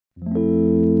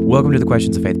Welcome to the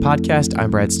Questions of Faith podcast.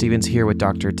 I'm Brad Stevens here with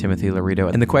Dr. Timothy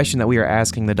Laurito. And the question that we are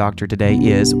asking the doctor today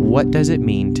is, what does it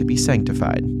mean to be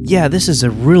sanctified? Yeah, this is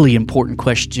a really important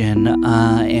question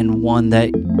and one that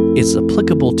is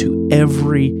applicable to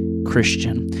every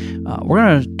Christian. We're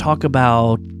going to talk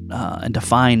about and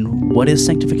define what is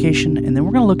sanctification, and then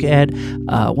we're going to look at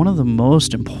one of the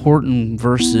most important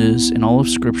verses in all of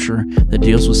Scripture that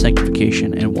deals with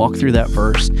sanctification and walk through that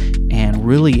verse and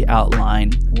really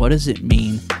outline what does it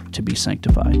mean to be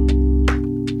sanctified.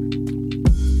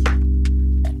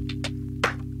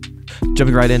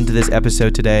 Jumping right into this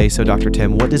episode today, so Dr.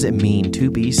 Tim, what does it mean to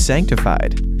be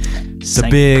sanctified? It's a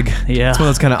big, it's one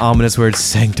of those kind of ominous words,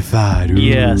 sanctified. Ooh.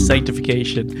 Yeah,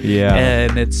 sanctification. Yeah.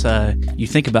 And it's, you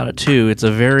think about it too, it's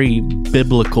a very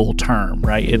biblical term,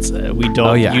 right? It's we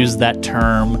don't use that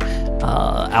term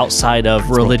outside of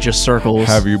religious circles.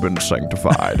 Have you been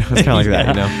sanctified? It's kind of like that,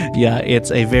 you know? Yeah, it's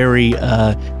a very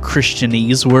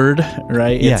Christianese word,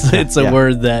 right? It's a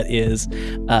word that is,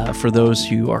 for those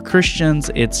who are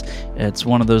Christians, it's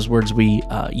one of those words we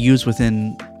use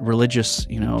within religious,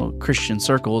 Christian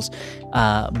circles,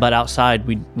 but outside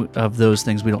of those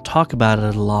things, we don't talk about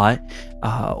it a lot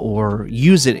or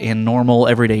use it in normal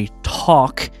everyday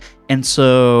talk. And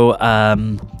so,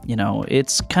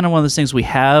 it's kind of one of those things we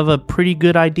have a pretty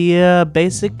good idea,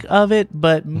 basic of it,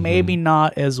 but maybe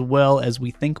not as well as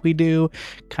we think we do,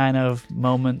 kind of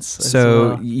moments.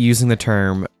 So using the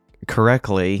term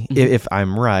correctly, if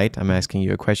I'm right, I'm asking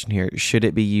you a question here, should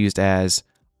it be used as,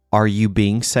 are you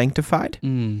being sanctified?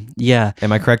 Yeah.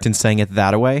 Am I correct in saying it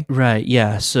that way? Right,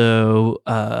 yeah. So,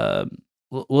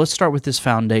 let's start with this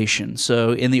foundation.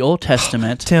 So in the Old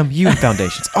Testament... Tim, you and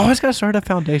foundations. Always got to start a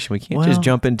foundation. We can't just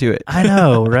jump into it. I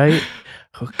know, right?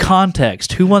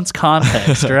 Context. Who wants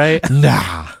context, right?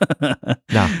 Nah,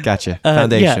 gotcha.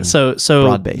 Foundation. So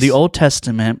the Old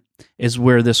Testament is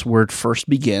where this word first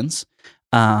begins.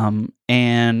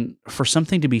 And for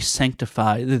something to be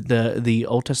sanctified, the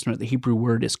Old Testament, the Hebrew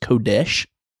word is kodesh.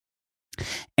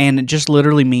 And it just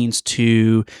literally means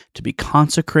to be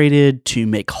consecrated, to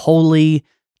make holy,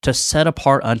 to set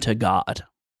apart unto God.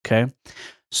 Okay?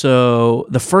 So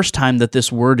the first time that this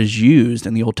word is used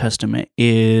in the Old Testament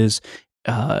is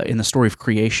in the story of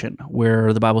creation,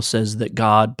 where the Bible says that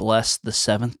God blessed the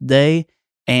seventh day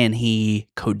and he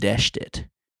kodeshed it.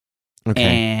 Okay.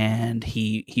 And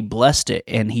he blessed it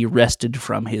and he rested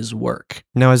from his work.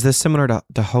 Now, is this similar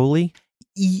to holy?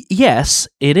 Yes,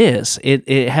 it is.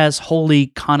 It has holy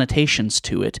connotations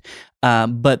to it,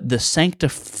 but the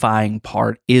sanctifying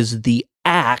part is the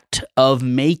act of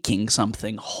making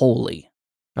something holy.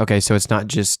 Okay, so it's not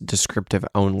just descriptive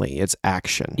only, it's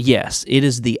action. Yes, it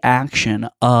is the action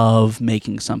of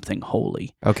making something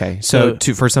holy. Okay, so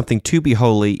for something to be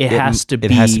holy, it has to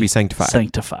be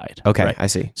sanctified. Okay, right? I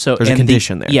see. So there's a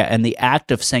condition there. Yeah, and the act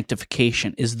of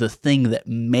sanctification is the thing that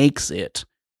makes it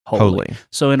holy.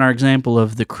 So in our example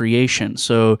of the creation,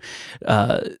 so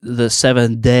the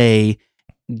seventh day,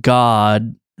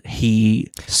 God,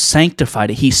 he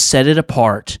sanctified it. He set it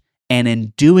apart, and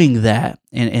in doing that,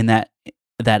 in that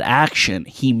action,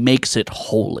 he makes it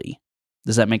holy.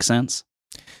 Does that make sense?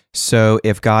 So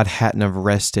if God hadn't have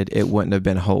rested, it wouldn't have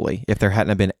been holy. If there hadn't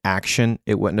have been action,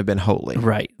 it wouldn't have been holy.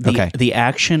 Right. The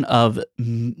action of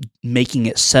making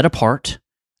it set apart,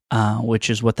 which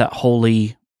is what that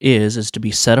holy is to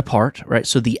be set apart, right?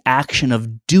 So the action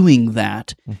of doing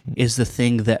that is the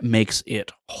thing that makes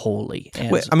it holy.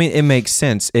 Well, I mean, it makes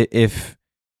sense. If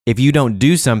you don't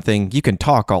do something, you can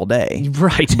talk all day.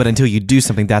 Right. But until you do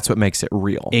something, that's what makes it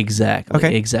real. Exactly.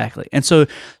 Okay. Exactly. And so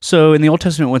in the Old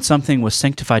Testament, when something was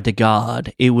sanctified to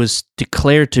God, it was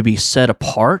declared to be set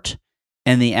apart,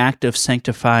 and the act of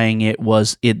sanctifying it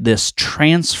was this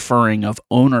transferring of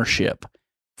ownership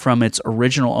from its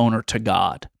original owner to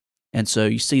God. And so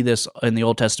you see this in the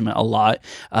Old Testament a lot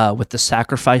with the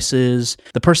sacrifices.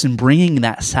 The person bringing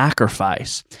that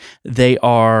sacrifice,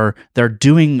 they're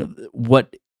doing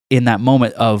what in that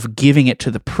moment of giving it to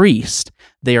the priest,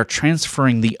 they are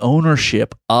transferring the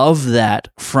ownership of that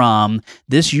from,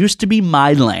 this used to be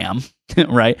my lamb,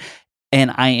 right?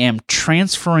 And I am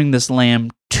transferring this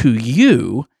lamb to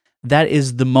you. That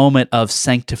is the moment of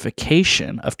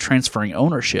sanctification, of transferring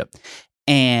ownership.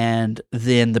 And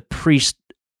then the priest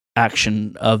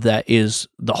action of that is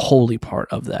the holy part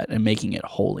of that and making it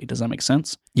holy. Does that make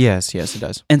sense? Yes, it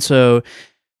does. And so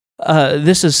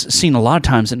this is seen a lot of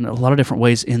times in a lot of different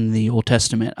ways in the Old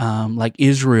Testament, like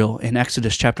Israel in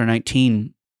Exodus chapter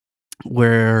 19,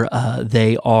 where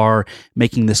they are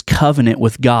making this covenant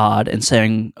with God and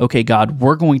saying, okay, God,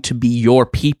 we're going to be your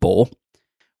people.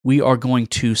 We are going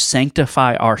to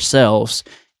sanctify ourselves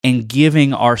and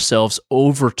giving ourselves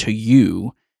over to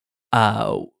you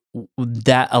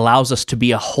that allows us to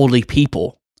be a holy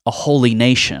people, a holy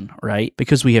nation, right?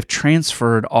 Because we have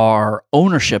transferred our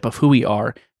ownership of who we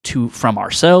are from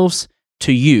ourselves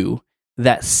to you.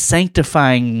 That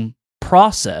sanctifying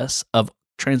process of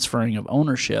transferring of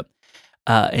ownership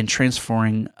and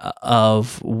transferring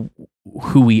of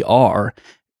who we are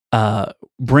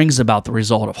brings about the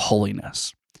result of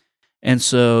holiness. And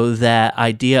so that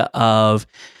idea of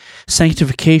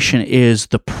sanctification is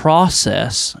the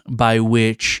process by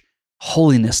which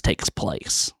holiness takes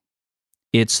place.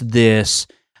 It's this,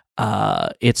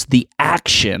 it's the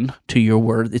action, to your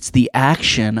word, it's the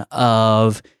action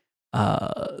of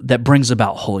that brings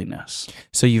about holiness.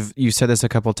 So you said this a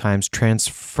couple of times,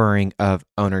 transferring of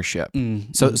ownership.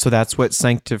 Mm-hmm. So that's what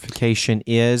sanctification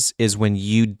is when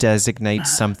you designate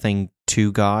something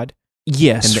to God.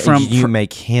 Yes, and you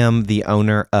make him the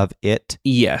owner of it.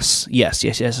 Yes.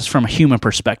 It's from a human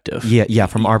perspective. Yeah,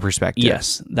 from our perspective.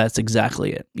 Yes, that's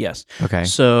exactly it. Yes. Okay.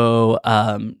 So,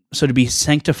 so to be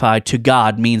sanctified to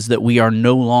God means that we are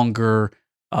no longer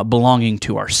belonging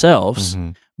to ourselves,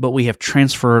 mm-hmm. but we have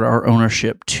transferred our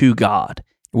ownership to God.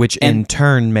 Which in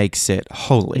turn makes it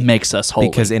holy. Makes us holy.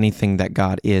 Because anything that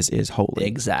God is holy.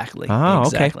 Exactly. Oh,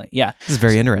 exactly. Okay. Yeah. This is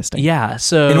very interesting. Yeah.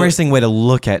 So interesting way to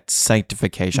look at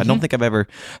sanctification. Mm-hmm. I don't think I've ever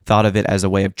thought of it as a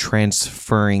way of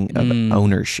transferring of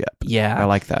ownership. Yeah. I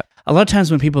like that. A lot of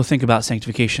times when people think about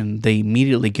sanctification, they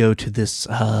immediately go to this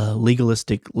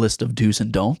legalistic list of do's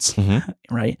and don'ts, mm-hmm.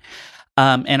 right?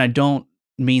 And I don't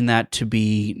mean that to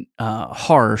be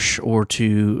harsh or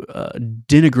to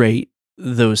denigrate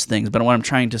those things, but what I'm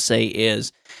trying to say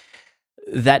is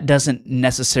that doesn't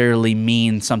necessarily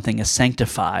mean something is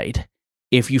sanctified.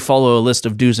 If you follow a list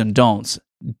of do's and don'ts,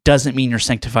 doesn't mean you're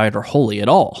sanctified or holy at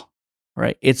all,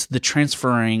 right? It's the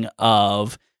transferring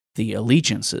of the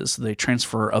allegiances, the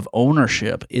transfer of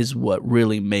ownership is what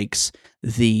really makes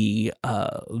the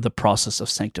process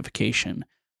of sanctification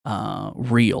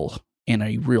real in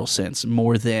a real sense,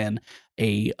 more than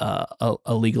a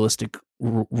legalistic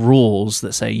rules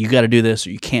that say you got to do this or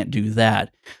you can't do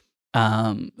that.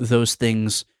 Those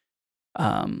things,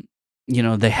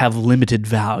 they have limited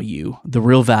value. The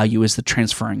real value is the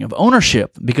transferring of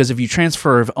ownership, because if you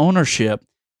transfer of ownership,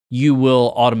 you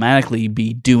will automatically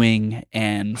be doing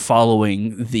and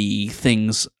following the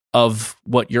things of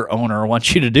what your owner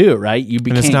wants you to do, right?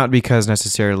 And it's not because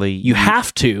necessarily you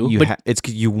have to, it's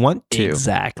because you want to.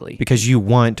 Exactly. Because you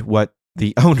want what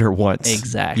the owner wants.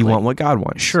 Exactly. You want what God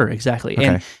wants. Sure, exactly. Okay.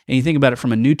 And you think about it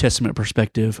from a New Testament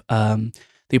perspective, the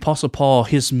Apostle Paul,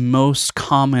 his most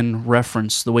common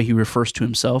reference, the way he refers to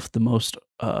himself, the most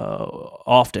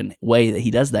often way that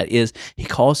he does that is he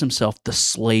calls himself the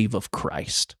slave of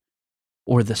Christ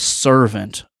or the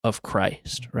servant of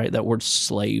Christ, right? That word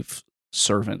slave,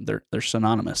 servant, they're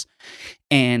synonymous.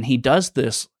 And he does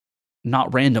this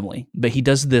not randomly, but he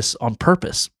does this on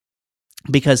purpose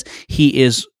because he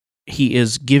is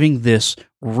giving this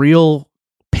real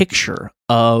picture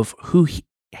of who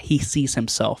he sees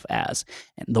himself as.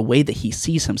 And the way that he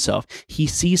sees himself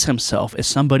as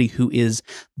somebody who is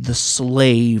the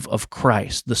slave of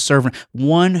Christ, the servant,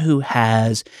 one who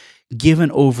has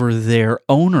given over their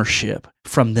ownership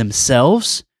from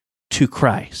themselves to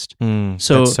Christ. That's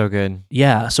so good.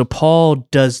 Yeah, so Paul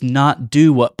does not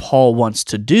do what Paul wants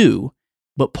to do,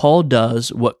 but Paul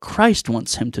does what Christ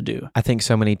wants him to do. I think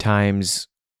so many times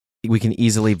we can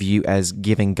easily view as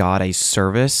giving God a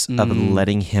service of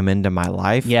letting him into my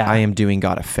life. Yeah. I am doing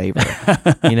God a favor.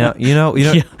 you know,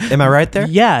 yeah. Am I right there?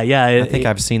 Yeah. I think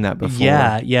I've seen that before.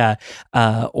 Yeah.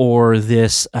 Or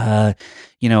this, well,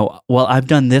 I've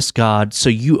done this, God, so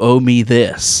you owe me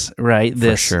this, right?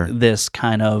 For sure. This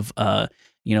kind of,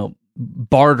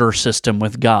 barter system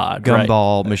with God.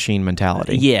 Gumball machine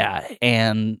mentality. Yeah,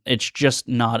 and it's just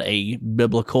not a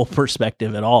biblical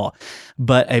perspective at all.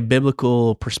 But a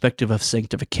biblical perspective of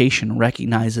sanctification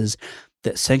recognizes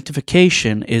that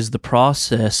sanctification is the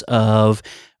process of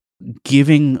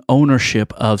giving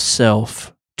ownership of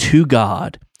self to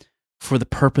God for the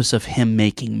purpose of him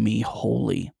making me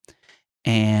holy.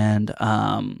 And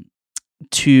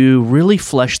to really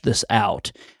flesh this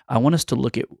out, I want us to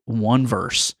look at one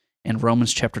verse in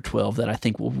Romans chapter 12 that I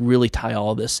think will really tie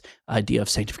all this idea of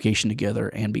sanctification together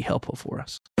and be helpful for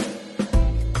us.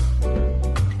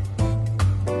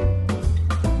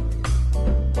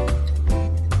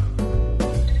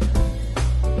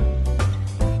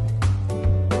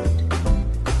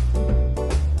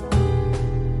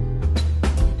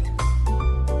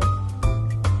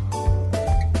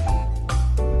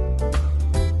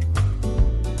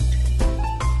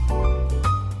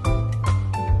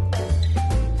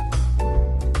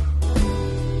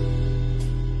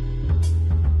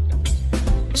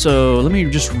 So let me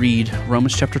just read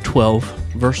Romans chapter 12,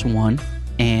 verse 1,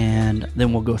 and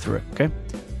then we'll go through it, okay?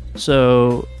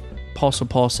 So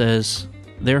Paul says,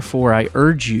 "Therefore I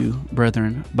urge you,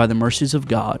 brethren, by the mercies of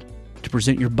God, to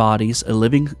present your bodies a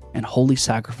living and holy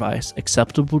sacrifice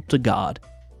acceptable to God,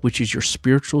 which is your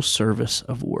spiritual service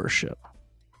of worship."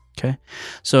 Okay?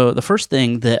 So the first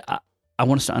thing that I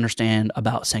want us to understand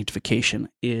about sanctification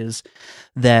is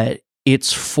that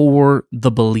it's for the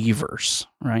believers,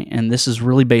 right? And this is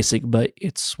really basic, but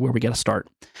it's where we got to start.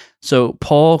 So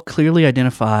Paul clearly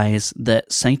identifies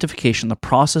that sanctification, the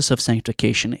process of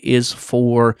sanctification, is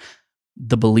for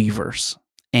the believers.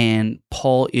 And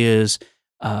Paul is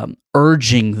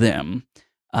urging them.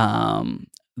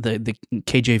 The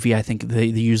KJV, I think they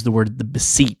use the word the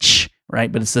beseech,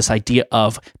 right? But it's this idea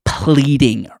of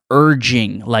pleading,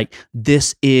 urging, like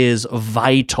this is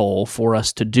vital for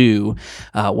us to do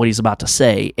what he's about to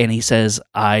say. And he says,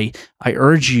 I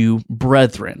urge you,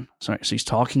 brethren. So he's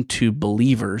talking to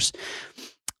believers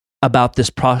about this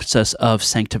process of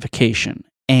sanctification.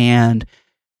 And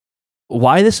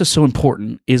why this is so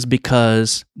important is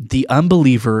because the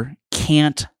unbeliever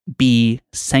can't be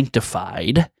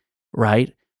sanctified,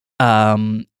 right?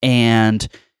 And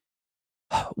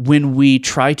when we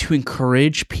try to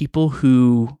encourage people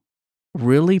who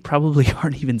really probably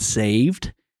aren't even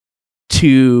saved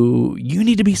you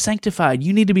need to be sanctified,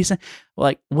 you need to be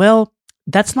like, well,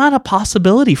 that's not a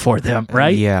possibility for them,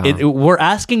 right? Yeah. We're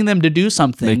asking them to do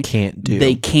something they can't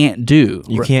do.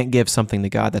 You can't give something to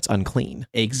God that's unclean.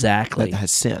 Exactly. That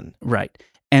has sin. Right.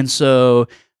 And so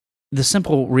the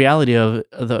simple reality of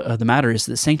the matter is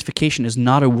that sanctification is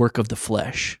not a work of the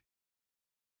flesh,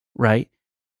 right?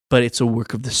 But it's a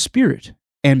work of the Spirit.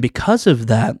 And because of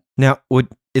that... Now,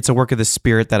 it's a work of the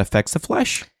Spirit that affects the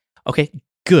flesh? Okay,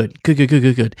 good.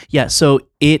 Yeah, so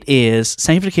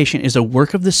sanctification is a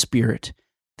work of the Spirit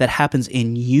that happens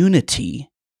in unity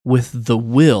with the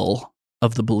will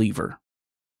of the believer.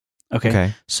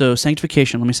 Okay. So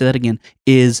sanctification, let me say that again,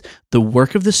 is the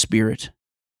work of the Spirit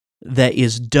that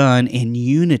is done in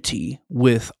unity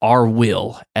with our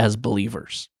will as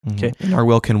believers. Okay, and our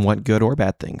will can want good or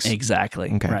bad things.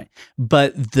 Exactly. Okay. Right.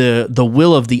 But the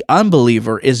will of the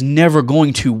unbeliever is never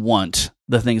going to want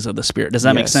the things of the Spirit. Does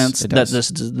that make sense? It does. That's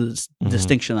this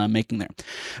distinction that I'm making there.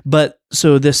 But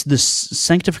so this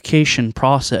sanctification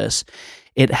process,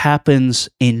 it happens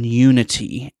in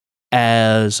unity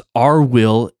as our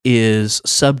will is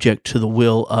subject to the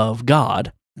will of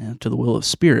God, to the will of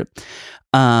Spirit.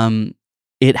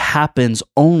 It happens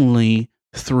only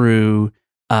through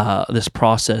this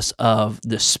process of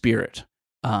the Spirit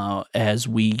as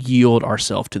we yield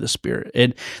ourselves to the Spirit.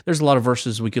 And there's a lot of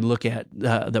verses we could look at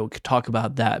that we could talk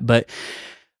about that, but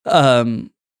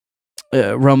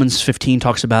Romans 15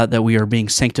 talks about that we are being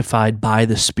sanctified by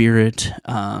the Spirit.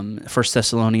 1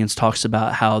 Thessalonians talks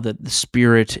about how that the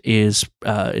Spirit is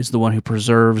the one who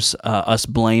preserves us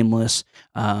blameless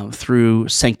through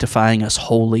sanctifying us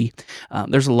holy.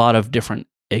 There's a lot of different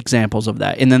examples of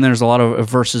that. And then there's a lot of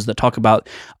verses that talk about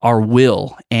our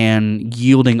will and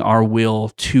yielding our will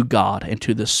to God and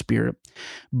to the Spirit.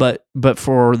 But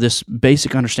for this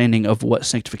basic understanding of what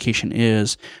sanctification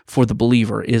is for the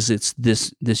believer is it's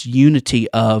this unity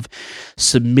of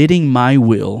submitting my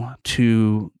will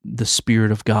to the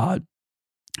Spirit of God.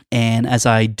 And as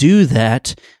I do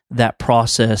that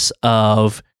process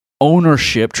of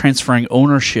ownership, transferring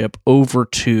ownership over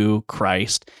to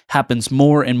Christ happens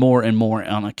more and more and more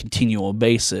on a continual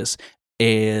basis,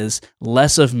 is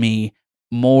less of me,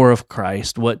 more of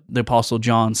Christ. What the Apostle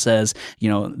John says,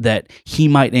 that he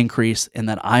might increase and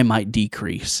that I might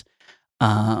decrease.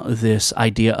 This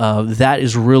idea of that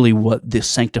is really what this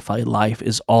sanctified life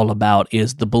is all about,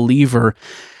 is the believer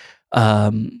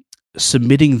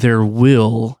submitting their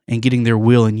will and getting their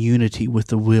will in unity with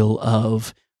the will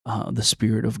of the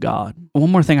Spirit of God. One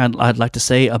more thing I'd like to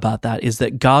say about that is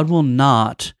that God will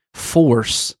not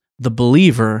force the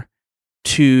believer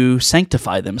to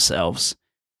sanctify themselves,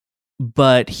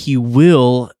 but he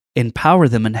will empower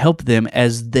them and help them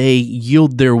as they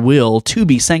yield their will to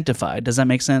be sanctified. Does that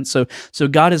make sense? So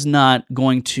God is not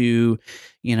going to,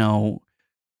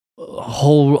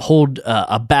 hold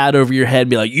a bat over your head and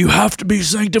be like, you have to be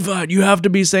sanctified, you have to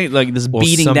be like this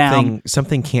beating down.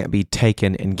 Something can't be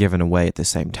taken and given away at the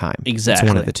same time. Exactly.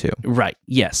 It's one of the two. Right,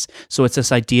 yes. So it's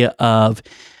this idea of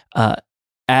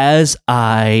as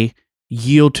I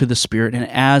yield to the Spirit and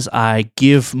as I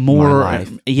give more,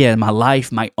 my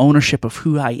life, my ownership of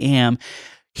who I am,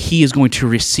 he is going to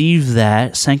receive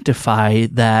that, sanctify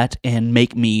that, and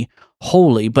make me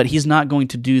holy. But he's not going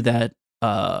to do that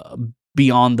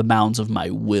beyond the bounds of my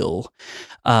will.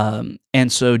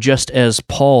 And so just as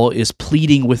Paul is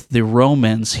pleading with the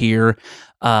Romans here,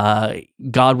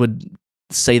 God would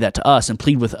say that to us and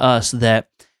plead with us that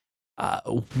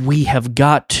we have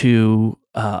got to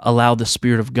allow the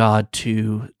Spirit of God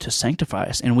to sanctify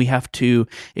us, and we have to.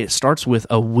 It starts with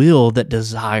a will that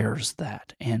desires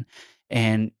that, and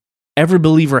every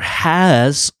believer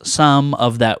has some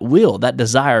of that will, that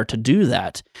desire to do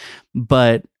that,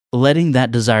 but letting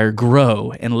that desire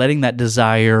grow and letting that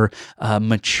desire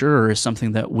mature is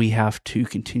something that we have to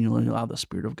continually allow the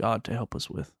Spirit of God to help us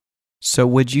with. So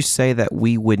would you say that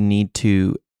we would need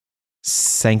to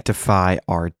sanctify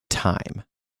our time,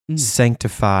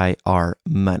 sanctify our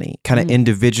money, kind of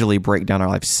individually break down our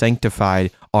life, sanctify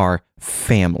our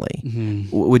family?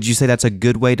 Would you say that's a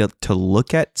good way to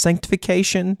look at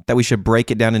sanctification, that we should break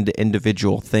it down into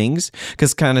individual things?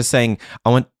 Because kind of saying, I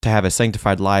want to have a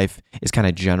sanctified life is kind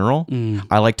of general.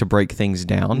 I like to break things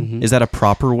down. Is that a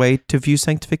proper way to view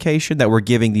sanctification, that we're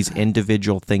giving these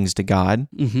individual things to God?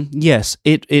 Yes,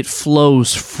 it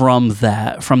flows from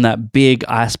that big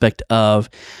aspect of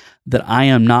that I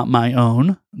am not my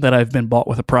own, that I've been bought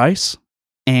with a price,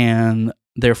 and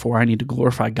therefore I need to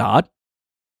glorify God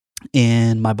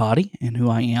in my body and who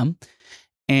I am.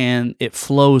 And it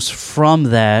flows from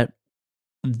that,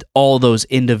 all those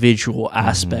individual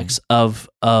aspects of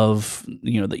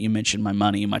that you mentioned, my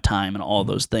money and my time and all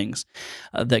those things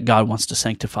that God wants to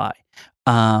sanctify.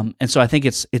 And so I think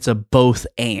it's a both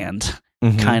and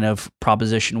kind of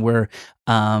proposition where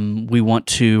we want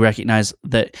to recognize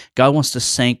that God wants to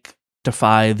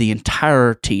sanctify the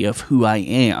entirety of who I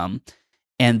am,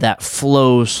 and that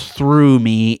flows through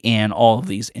me in all of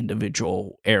these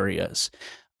individual areas.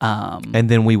 And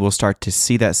then we will start to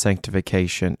see that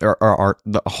sanctification or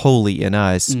the holy in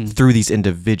us through these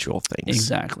individual things.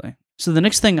 Exactly. So the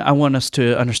next thing I want us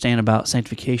to understand about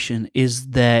sanctification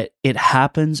is that it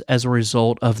happens as a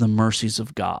result of the mercies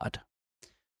of God.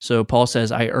 So Paul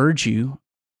says, I urge you,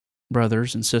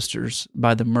 brothers and sisters,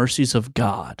 by the mercies of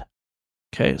God.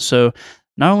 Okay, so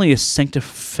not only is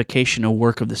sanctification a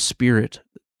work of the Spirit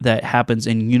that happens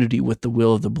in unity with the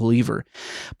will of the believer,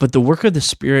 but the work of the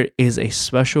Spirit is a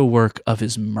special work of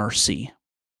His mercy.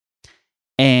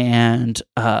 And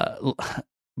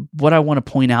what I want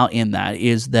to point out in that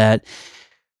is that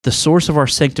the source of our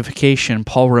sanctification,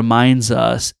 Paul reminds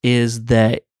us, is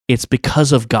that it's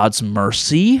because of God's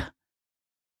mercy,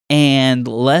 and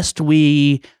lest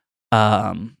we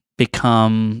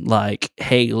become like,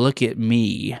 hey, look at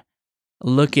me,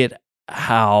 look at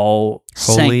how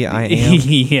holy I am.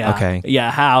 Yeah. Okay.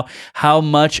 Yeah. How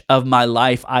much of my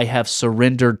life I have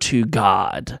surrendered to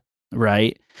God,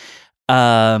 right?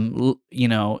 It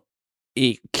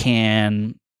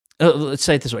can, let's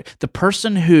say it this way. The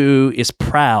person who is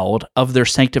proud of their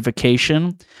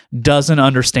sanctification doesn't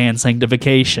understand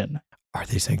sanctification. Are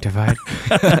they sanctified?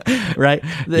 Right?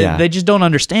 They just don't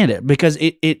understand it, because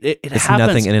it it's happens.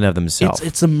 Nothing in and of themselves.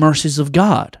 It's the mercies of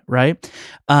God, right?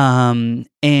 And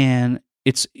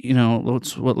it's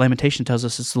it's what Lamentation tells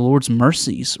us. It's the Lord's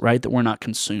mercies, right, that we're not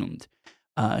consumed.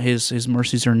 His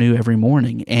mercies are new every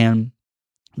morning, and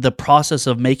the process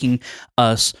of making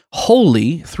us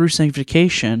holy through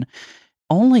sanctification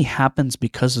only happens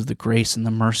because of the grace and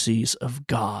the mercies of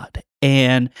God.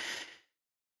 And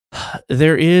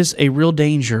there is a real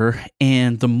danger,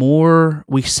 and the more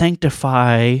we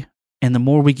sanctify and the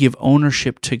more we give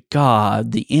ownership to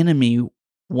God, the enemy,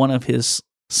 one of his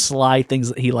sly things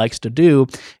that he likes to do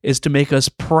is to make us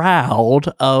proud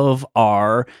of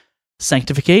our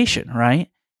sanctification, right?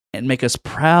 And make us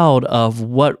proud of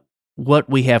what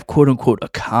we have, quote unquote,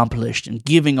 accomplished, and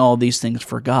giving all these things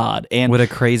for God. And what a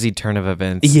crazy turn of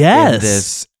events! Yes, in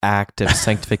this act of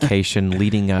sanctification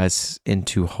leading us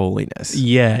into holiness.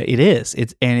 Yeah, it is.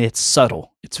 It's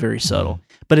subtle. It's very subtle,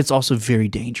 but it's also very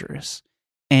dangerous.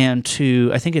 And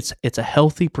I think it's a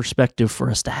healthy perspective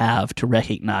for us to have, to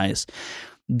recognize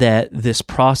that this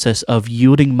process of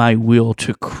yielding my will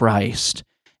to Christ,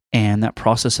 and that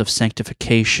process of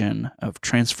sanctification, of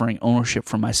transferring ownership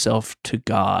from myself to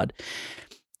God,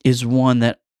 is one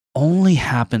that only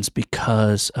happens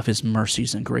because of His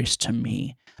mercies and grace to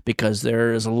me. Because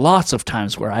there's lots of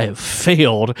times where I have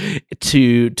failed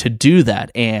to do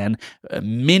that, and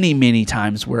many, many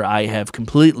times where I have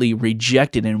completely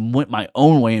rejected and went my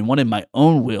own way and wanted my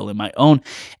own will and my own,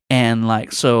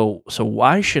 and so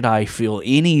why should I feel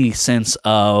any sense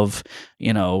of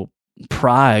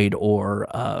pride or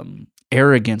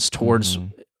arrogance towards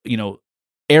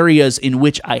areas in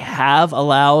which I have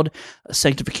allowed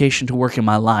sanctification to work in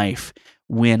my life,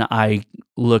 when I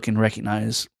look and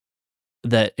recognize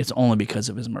that it's only because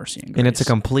of his mercy and grace. And it's a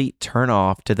complete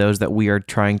turnoff to those that we are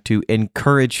trying to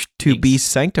encourage to be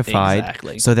sanctified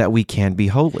so that we can be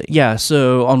holy. Yeah,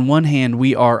 so on one hand,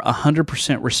 we are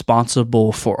 100%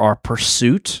 responsible for our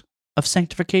pursuit of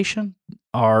sanctification,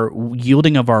 our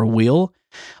yielding of our will,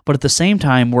 but at the same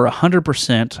time, we're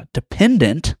 100%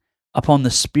 dependent upon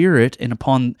the Spirit and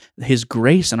upon His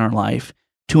grace in our life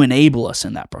to enable us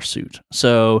in that pursuit.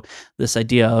 So this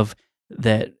idea of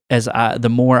that the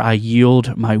more I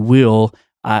yield my will,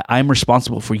 I'm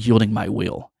responsible for yielding my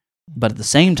will. But at the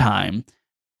same time,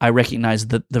 I recognize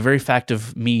that the very fact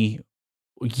of me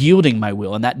yielding my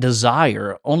will and that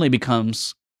desire only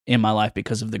becomes in my life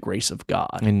because of the grace of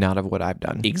God. And not of what I've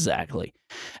done. Exactly.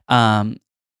 And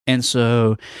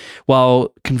so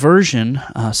while conversion,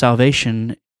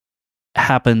 salvation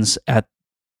happens at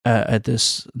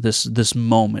this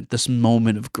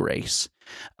moment of grace,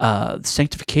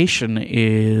 sanctification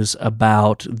is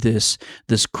about this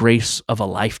grace of a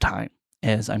lifetime.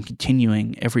 As I'm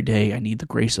continuing every day, I need the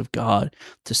grace of God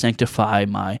to sanctify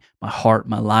my heart,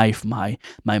 my life, my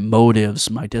motives,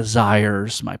 my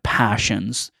desires, my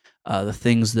passions, the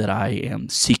things that I am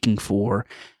seeking for.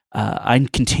 I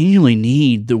continually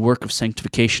need the work of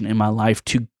sanctification in my life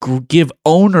to give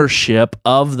ownership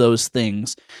of those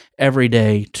things every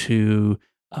day to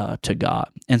God.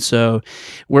 And so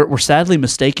we're sadly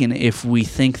mistaken if we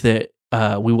think that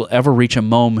we will ever reach a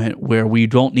moment where we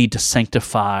don't need to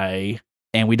sanctify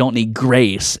and we don't need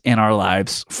grace in our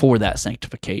lives for that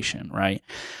sanctification, right?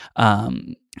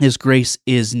 His grace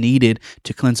is needed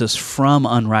to cleanse us from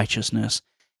unrighteousness,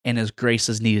 and His grace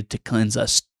is needed to cleanse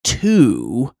us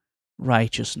to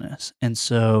righteousness. And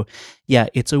so, yeah,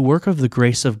 it's a work of the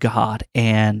grace of God,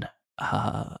 and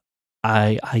I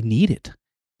need it,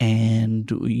 and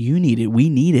you need it. We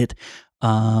need it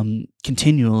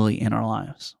continually in our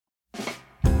lives.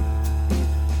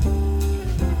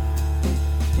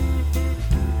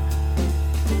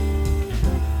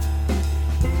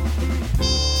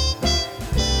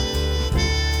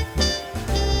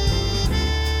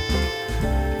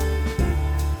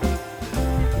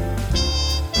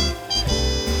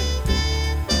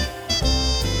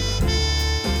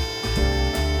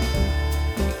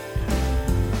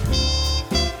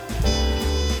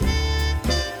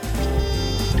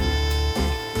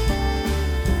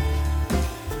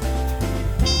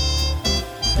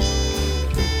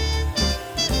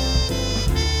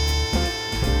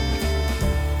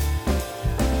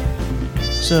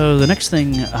 So the next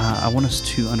thing I want us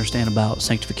to understand about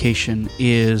sanctification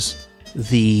is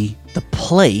the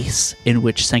place in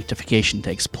which sanctification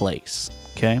takes place.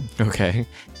 Okay? Okay.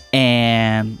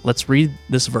 And let's read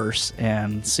this verse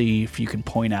and see if you can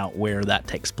point out where that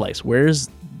takes place. Where's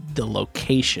the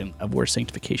location of where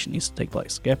sanctification needs to take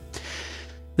place? Okay?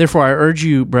 Therefore, I urge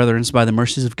you, brethren, by the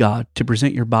mercies of God, to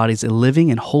present your bodies a living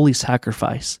and holy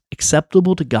sacrifice,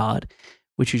 acceptable to God,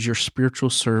 which is your spiritual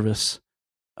service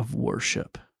of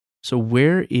worship. So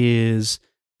where is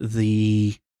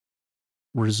the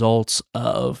results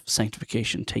of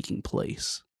sanctification taking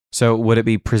place? So would it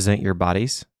be present your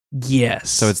bodies?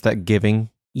 Yes. So it's that giving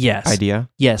idea?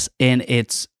 Yes. And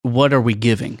it's, what are we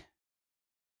giving?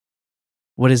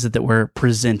 What is it that we're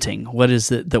presenting? What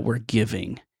is it that we're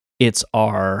giving? It's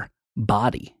our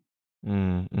body.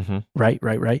 Mm-hmm.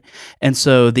 Right. And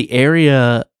so the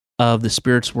area of the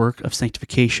Spirit's work of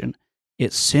sanctification,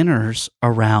 it centers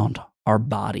around our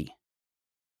body,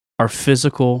 our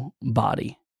physical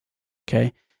body,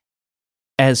 okay?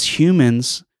 As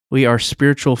humans, we are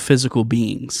spiritual, physical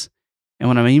beings. And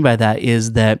what I mean by that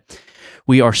is that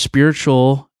we are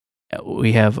spiritual,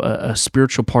 we have a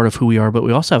spiritual part of who we are, but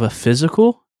we also have a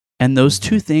physical, and those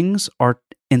two things are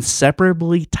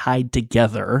inseparably tied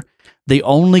together. They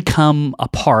only come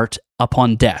apart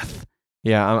upon death.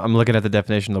 Yeah, I'm looking at the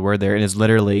definition of the word there, and it's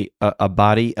literally a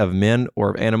body of men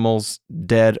or animals,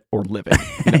 dead or living.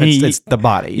 It's the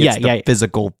body. It's the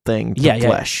physical thing, the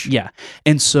flesh. Yeah.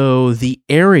 And so the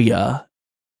area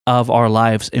of our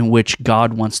lives in which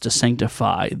God wants to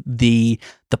sanctify, the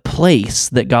place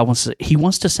that God wants to, He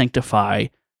wants to sanctify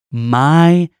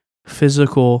my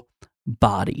physical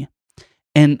body.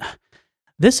 And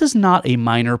this is not a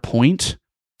minor point,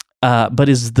 but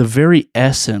is the very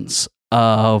essence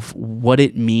of what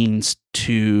it means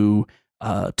to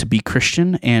be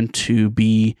Christian and to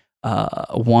be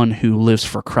one who lives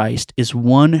for Christ, is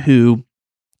one who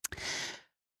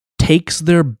takes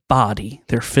their body,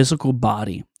 their physical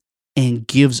body, and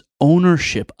gives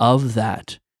ownership of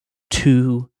that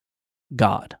to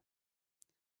God.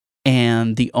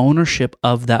 And the ownership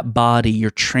of that body,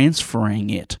 you're transferring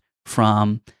it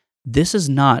from, this is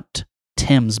not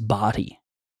Tim's body,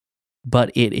 but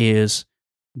it is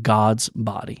God's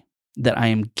body, that I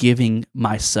am giving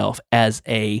myself as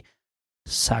a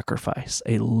sacrifice,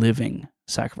 a living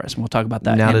sacrifice. And we'll talk about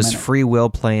that now. in a Does minute. free will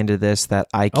play into this, that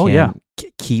I can Oh, yeah.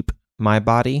 keep my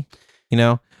body?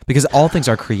 Because all things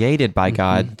are created by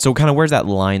God. So kind of where's that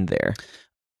line there?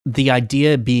 The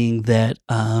idea being that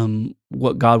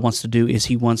what God wants to do is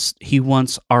He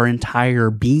wants our entire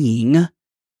being,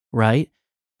 right?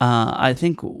 I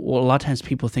think a lot of times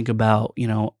people think about,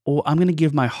 I'm going to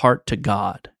give my heart to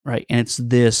God, right? And it's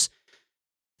this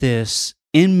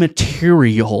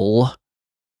immaterial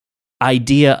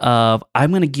idea of I'm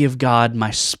going to give God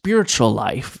my spiritual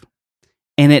life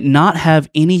and it not have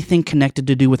anything connected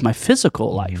to do with my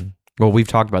physical life. Well, we've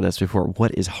talked about this before.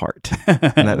 What is heart?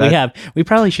 We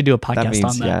probably should do a podcast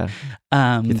on that.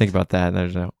 Yeah. If you think about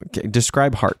that,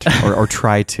 describe heart, or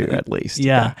try to at least.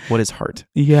 Yeah. What is heart?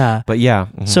 Yeah. But yeah.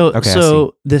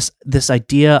 So this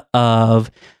idea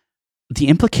of the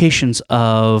implications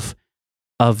of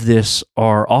this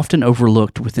are often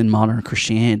overlooked within modern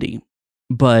Christianity.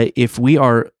 But if we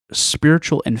are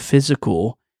spiritual and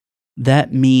physical,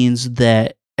 that means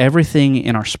that everything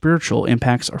in our spiritual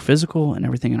impacts our physical, and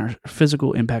everything in our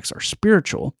physical impacts our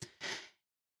spiritual.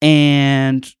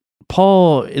 And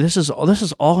Paul, this is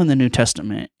all in the New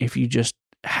Testament. If you just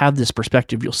have this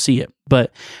perspective, you'll see it.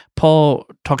 But Paul,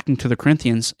 talking to the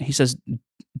Corinthians, he says,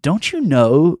 "Don't you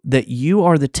know that you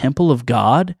are the temple of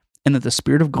God and that the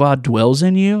Spirit of God dwells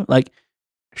in you?" Like,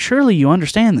 surely you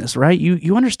understand this, right?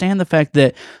 You understand the fact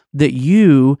that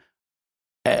you,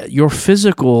 your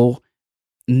physical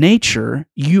nature,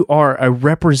 you are a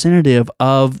representative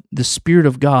of the Spirit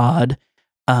of God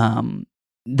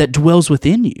that dwells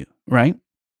within you, right?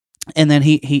 And then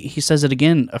he says it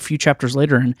again a few chapters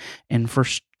later in 1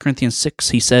 Corinthians 6.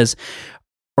 He says,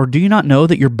 "Or do you not know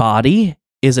that your body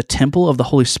is a temple of the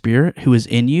Holy Spirit who is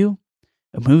in you,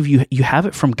 whom you have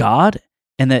it from God,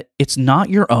 and that it's not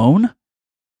your own?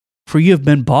 For you have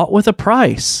been bought with a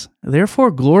price.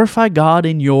 Therefore glorify God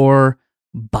in your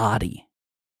body."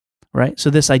 Right? So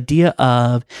this idea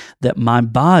of that my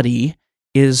body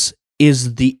is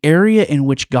the area in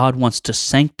which God wants to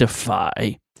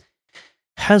sanctify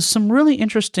has some really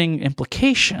interesting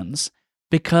implications,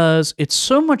 because it's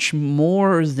so much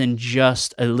more than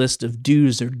just a list of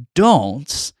do's or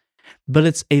don'ts, but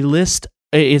it's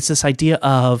this idea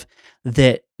of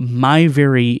that my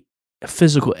very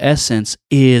physical essence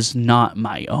is not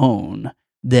my own.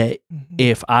 That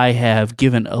if I have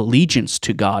given allegiance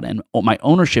to God and my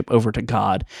ownership over to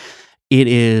God, it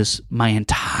is my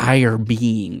entire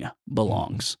being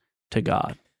belongs to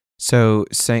God. So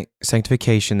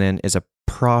sanctification then is a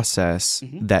process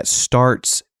that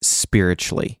starts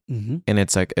spiritually, and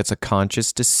it's a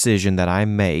conscious decision that I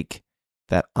make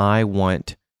that I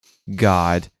want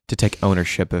God to take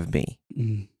ownership of me.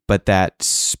 But that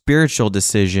spiritual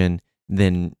decision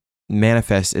then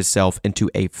manifests itself into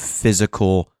a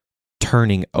physical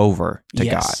turning over to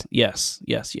God. Yes.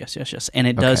 And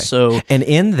it does so. And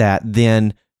in that,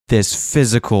 then this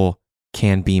physical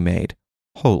can be made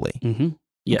holy.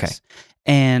 Yes. Okay.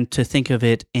 And to think of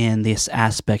it in this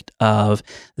aspect of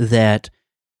that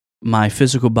my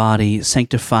physical body,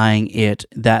 sanctifying it,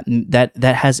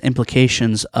 that has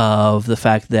implications of the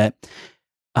fact that,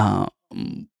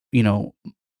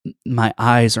 my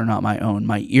eyes are not my own,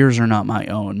 my ears are not my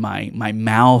own, my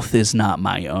mouth is not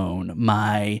my own,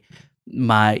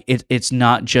 it's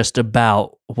not just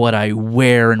about what I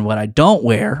wear and what I don't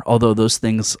wear, although those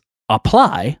things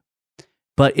apply,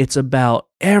 but it's about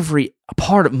every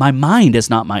part of my mind is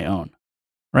not my own,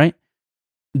 right?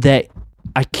 That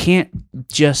I can't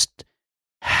just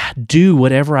do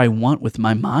whatever I want with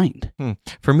my mind.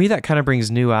 For me, that kind of brings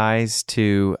new eyes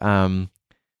to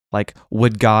like,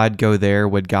 would God go there?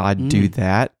 Would God do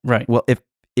that? Right. Well,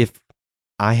 if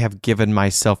I have given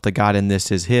myself to God and this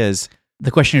is His,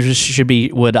 the question should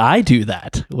be, would I do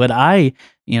that? Would I,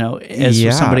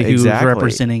 as somebody who's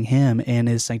representing Him and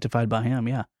is sanctified by Him?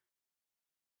 Yeah.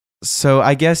 So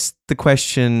I guess the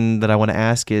question that I want to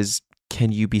ask is,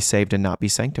 can you be saved and not be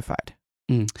sanctified?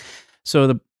 So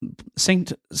the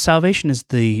salvation is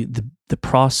the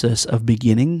process of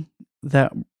beginning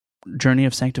that journey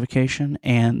of sanctification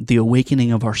and the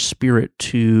awakening of our spirit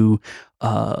to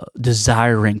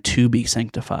desiring to be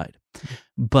sanctified.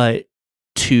 But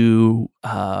to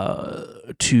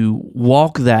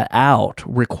walk that out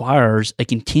requires a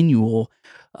continual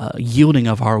yielding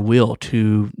of our will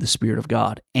to the Spirit of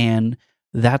God. And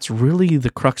that's really the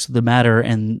crux of the matter,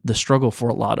 and the struggle for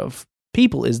a lot of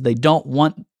people is they don't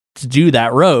want to do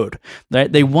that road.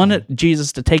 They want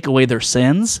Jesus to take away their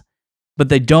sins, but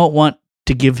they don't want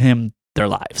to give Him their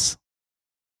lives.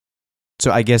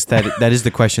 So I guess that is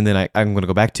the question then I'm going to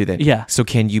go back to then. Yeah. So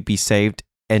can you be saved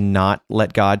and not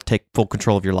let God take full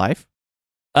control of your life?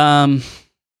 I'm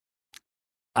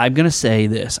going to say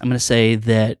this. I'm going to say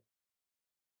that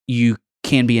you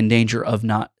can be in danger of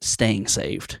not staying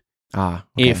saved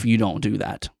if you don't do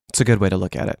that. It's a good way to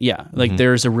look at it. Yeah, like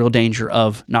there's a real danger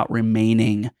of not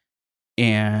remaining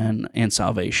in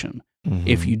salvation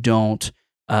if you don't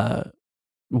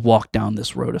walk down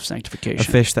this road of sanctification. A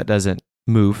fish that doesn't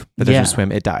move, that doesn't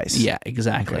swim, it dies. Yeah,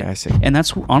 exactly. Okay, I see. And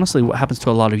that's honestly what happens to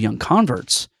a lot of young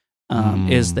converts.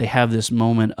 Is they have this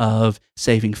moment of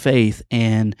saving faith,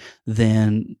 and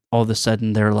then all of a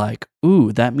sudden they're like,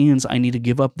 ooh, that means I need to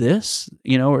give up this,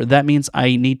 or that means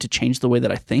I need to change the way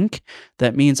that I think.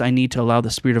 That means I need to allow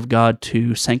the Spirit of God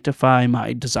to sanctify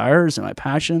my desires and my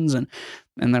passions. And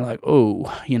they're like,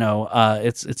 oh,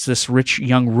 it's this rich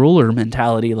young ruler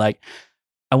mentality. Like,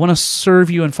 I want to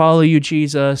serve you and follow you,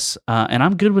 Jesus. And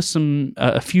I'm good with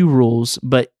a few rules,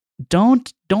 but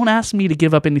don't ask me to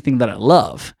give up anything that I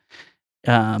love.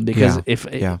 Because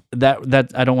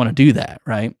that I don't want to do that,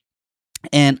 right?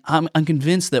 And I'm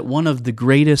convinced that one of the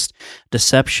greatest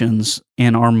deceptions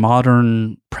in our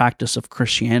modern practice of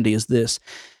Christianity is this.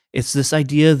 It's this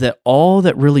idea that all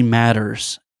that really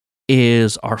matters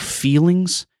is our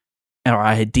feelings, our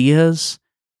ideas,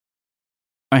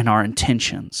 and our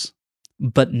intentions,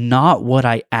 but not what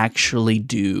I actually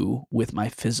do with my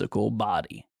physical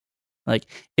body. Like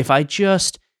if I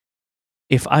just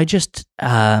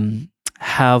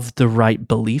have the right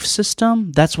belief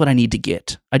system, that's what I need to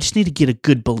get. I just need to get a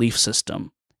good belief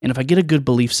system. And if I get a good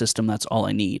belief system, that's all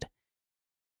I need.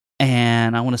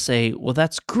 And I want to say, well,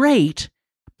 that's great,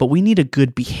 but we need a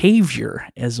good behavior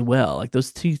as well. Like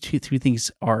those two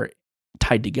things are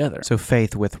tied together. So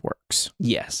faith with works.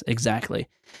 Yes, exactly.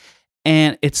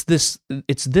 And it's this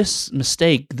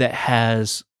mistake that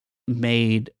has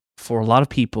made, for a lot of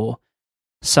people,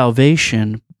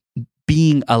 salvation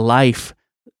being a life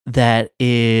that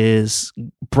is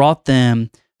brought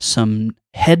them some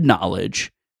head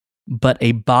knowledge, but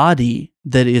a body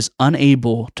that is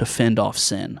unable to fend off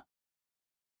sin.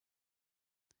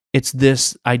 It's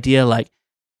this idea like,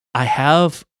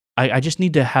 I just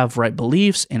need to have right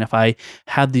beliefs, and if I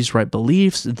have these right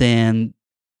beliefs, then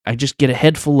I just get a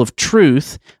head full of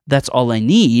truth. That's all I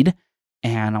need.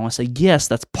 And I want to say, yes,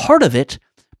 that's part of it,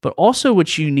 but also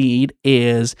what you need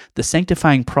is the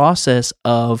sanctifying process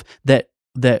of that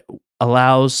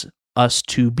allows us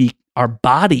our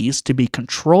bodies to be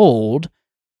controlled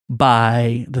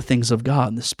by the things of God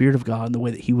and the Spirit of God and the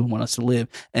way that He would want us to live,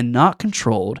 and not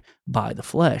controlled by the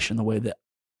flesh in the way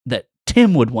that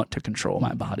Tim would want to control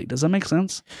my body. Does that make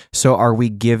sense? So are we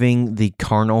giving the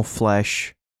carnal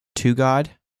flesh to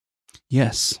God?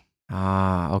 Yes. Okay.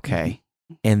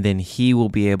 Mm-hmm. And then He will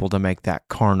be able to make that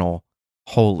carnal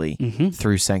holy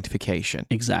through sanctification.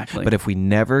 Exactly. But if we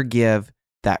never give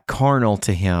that carnal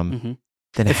to Him,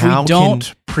 then if how we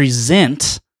don't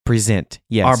present,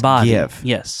 yes, our body, give,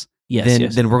 yes,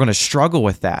 then we're going to struggle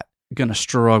with that. Going to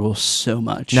struggle so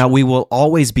much. Now, we will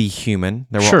always be human.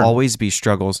 There will always be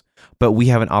struggles, but we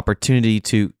have an opportunity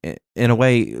to, in a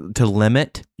way, to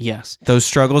limit those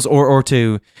struggles or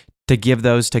to give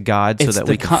those to God so that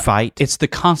we can fight. It's the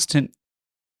constant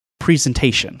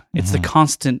presentation. It's the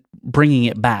constant bringing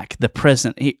it back, the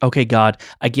present. Okay, God,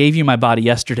 I gave you my body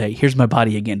yesterday. Here's my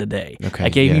body again today. Okay, I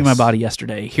gave you my body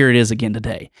yesterday. Here it is again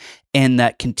today. And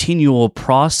that continual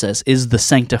process is the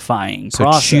sanctifying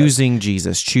process. So choosing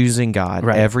Jesus, choosing God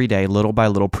every day, little by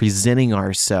little, presenting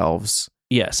ourselves.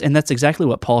 Yes, and that's exactly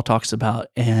what Paul talks about.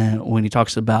 And when he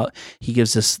talks about, he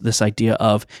gives us this idea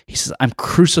of, he says, I'm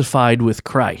crucified with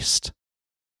Christ.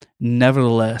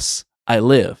 Nevertheless, I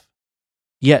live.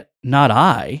 Yet not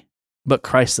I, but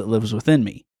Christ that lives within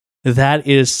me. That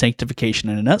is sanctification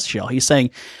in a nutshell. He's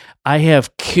saying, I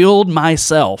have killed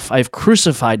myself. I've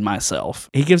crucified myself.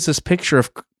 He gives this picture of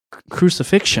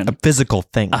crucifixion. A physical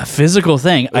thing.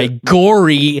 A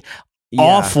gory,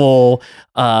 awful.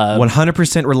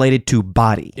 100% related to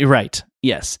body. Right,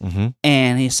 yes.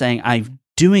 And he's saying, I'm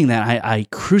doing that. I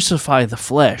crucify the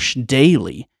flesh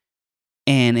daily.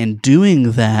 And in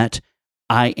doing that,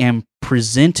 I am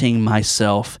presenting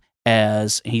myself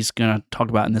as, he's going to talk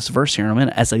about in this verse here in a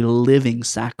minute, as a living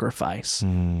sacrifice,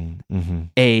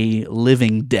 a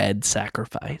living dead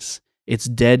sacrifice. It's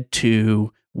dead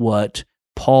to what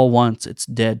Paul wants. It's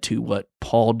dead to what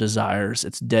Paul desires.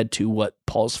 It's dead to what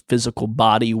Paul's physical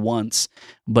body wants,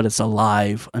 but it's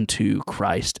alive unto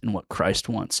Christ and what Christ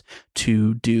wants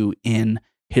to do in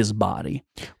His body.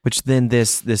 Which then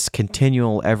this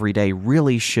continual everyday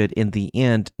really should, in the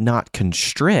end, not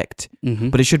constrict,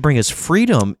 but it should bring us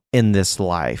freedom in this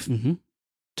life.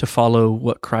 to follow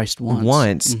what Christ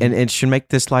wants. And it should make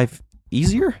this life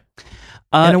easier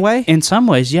in a way. In some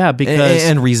ways, yeah, because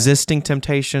and resisting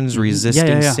temptations,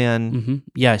 resisting sin.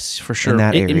 Yes, for sure. In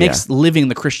that It area. makes living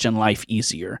the Christian life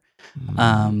easier,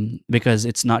 because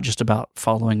it's not just about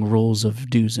following rules of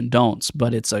do's and don'ts,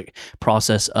 but it's a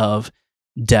process of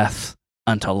death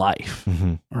unto life,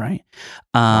 right?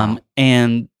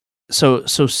 And so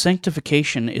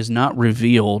sanctification is not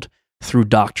revealed through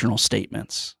doctrinal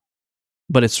statements,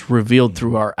 but it's revealed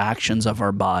through our actions of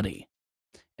our body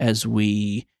as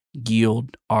we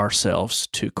yield ourselves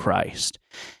to Christ.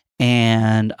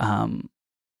 And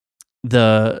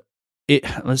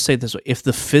let's say it this way: if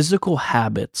the physical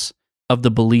habits of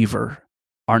the believer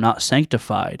are not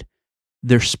sanctified,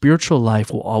 their spiritual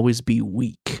life will always be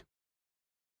weak.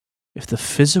 If the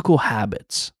physical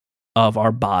habits of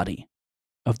our body,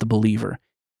 of the believer,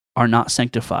 are not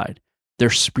sanctified, their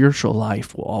spiritual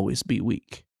life will always be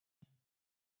weak.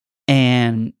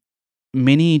 And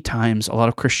many times, a lot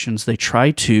of Christians, they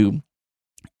try to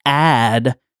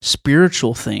add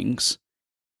spiritual things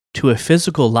to a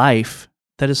physical life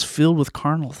that is filled with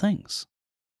carnal things.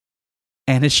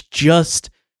 And it's just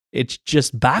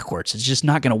backwards. It's just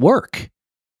not going to work.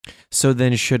 So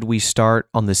then should we start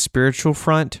on the spiritual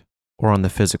front or on the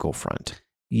physical front?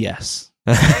 Yes.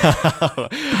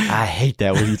 I hate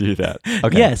that when you do that.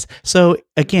 Okay. Yes. So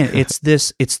again, it's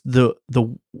the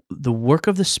work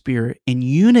of the Spirit in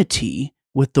unity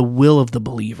with the will of the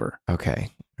believer.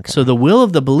 Okay. So the will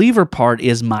of the believer part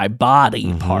is my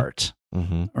body part,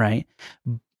 right?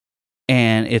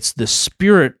 And it's the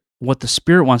Spirit, what the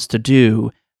Spirit wants to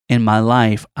do in my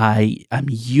life. I'm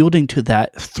yielding to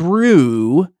that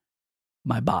through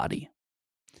my body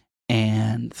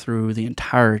and through the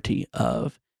entirety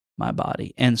of my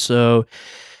body. And so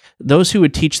those who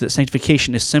would teach that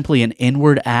sanctification is simply an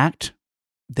inward act,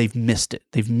 they've missed it.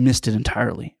 They've missed it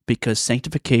entirely, because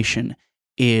sanctification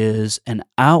is an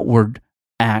outward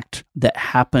act that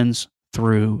happens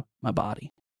through my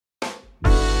body.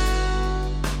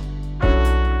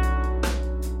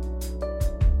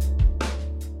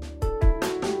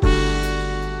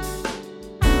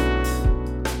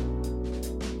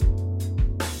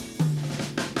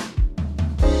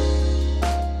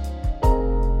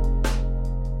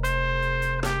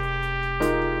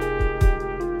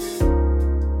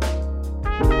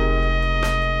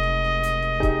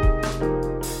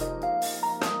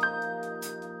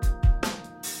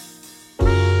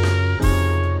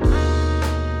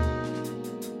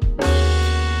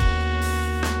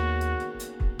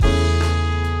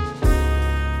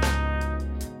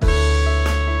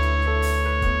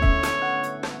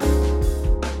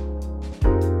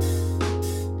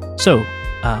 So,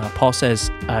 Paul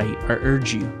says, I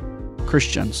urge you,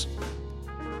 Christians,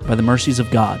 by the mercies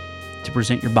of God, to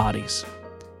present your bodies.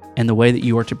 And the way that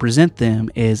you are to present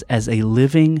them is as a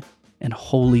living and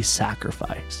holy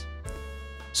sacrifice.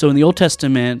 So in the Old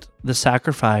Testament, the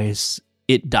sacrifice,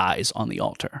 it dies on the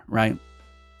altar, right?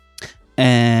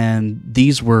 And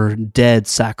these were dead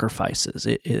sacrifices.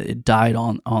 It died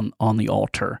on the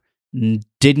altar.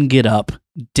 Didn't get up,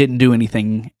 didn't do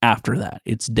anything after that.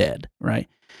 It's dead, right?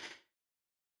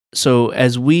 So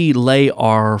as we lay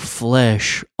our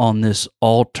flesh on this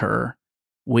altar,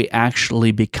 we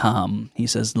actually become, he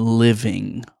says,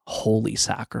 living holy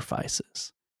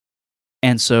sacrifices.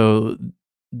 And so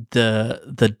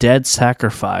the dead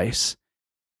sacrifice,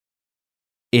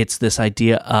 it's this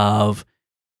idea of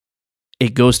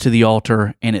it goes to the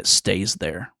altar and it stays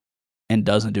there and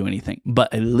doesn't do anything.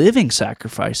 But a living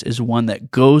sacrifice is one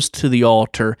that goes to the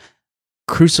altar,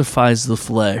 crucifies the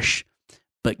flesh,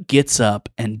 but gets up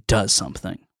and does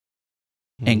something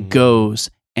and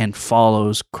goes and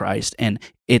follows Christ. And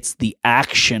it's the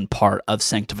action part of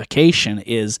sanctification,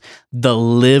 is the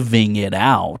living it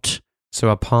out. So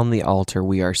upon the altar,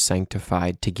 we are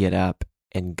sanctified to get up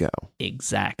and go.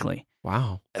 Exactly.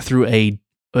 Wow. Through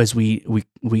as we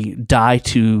die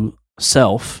to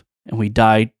self, and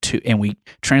we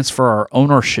transfer our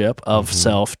ownership of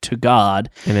self to God.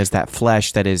 And it's that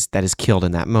flesh that is killed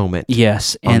in that moment.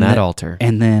 Yes. On that altar.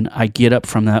 And then I get up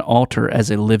from that altar as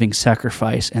a living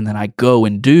sacrifice, and then I go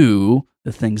and do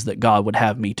the things that God would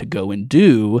have me to go and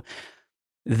do.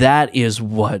 That is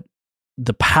what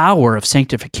the power of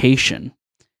sanctification,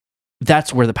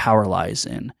 that's where the power lies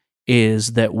in,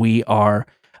 is that we are,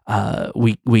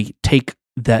 we take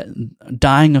that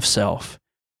dying of self,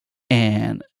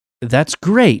 and that's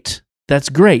great. That's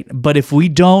great. But if we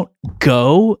don't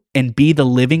go and be the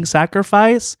living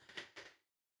sacrifice,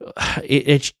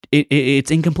 it's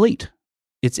incomplete.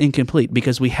 It's incomplete,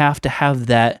 because we have to have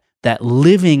that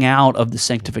living out of the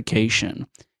sanctification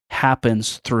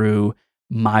happens through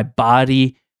my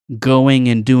body going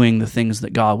and doing the things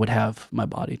that God would have my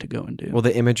body to go and do. Well,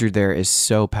 the imagery there is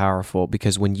so powerful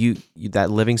because when you that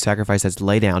living sacrifice that's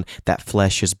laid down, that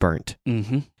flesh is burnt.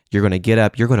 Mm-hmm. You're going to get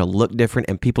up, you're going to look different,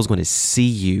 and people's going to see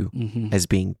you as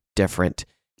being different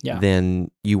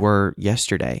than you were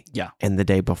yesterday and the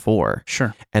day before.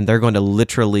 Sure. And they're going to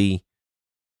literally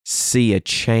see a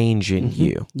change in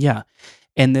you. Yeah.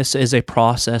 And this is a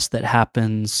process that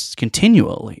happens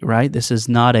continually, right? This is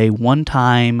not a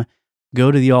one-time go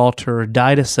to the altar,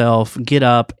 die to self, get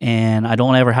up, and I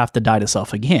don't ever have to die to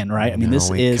self again, right? I mean,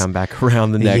 we come back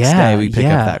around the next day, we pick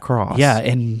up that cross. Yeah,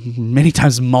 and many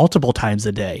times, multiple times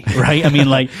a day, right? I mean,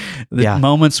 like the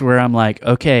moments where I'm like,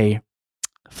 okay,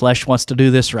 flesh wants to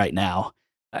do this right now.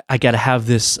 I got to have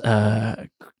this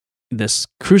this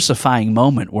crucifying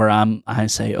moment where I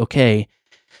say, okay,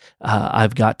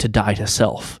 I've got to die to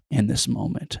self in this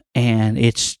moment, and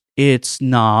it's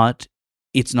not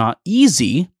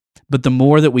easy. But the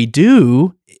more that we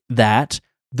do that,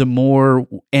 the more,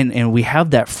 and we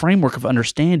have that framework of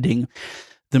understanding,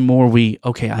 the more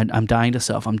I'm dying to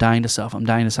self, I'm dying to self, I'm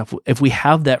dying to self. If we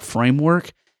have that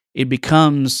framework, it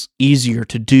becomes easier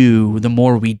to do the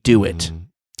more we do it.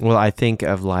 Well, I think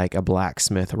of like a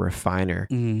blacksmith, a refiner,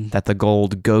 that the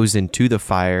gold goes into the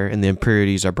fire and the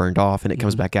impurities are burned off and it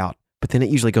comes back out. But then it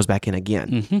usually goes back in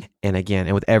again and again.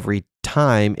 And with every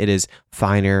time, it is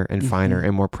finer and finer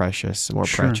and more precious and more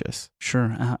precious.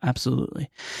 Sure,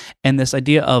 absolutely. And this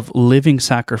idea of living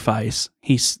sacrifice,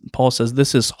 Paul says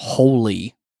this is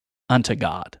holy unto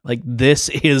God. Like this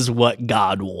is what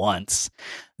God wants.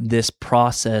 This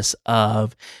process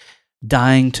of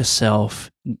dying to self,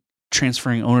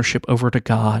 transferring ownership over to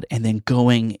God, and then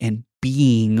going and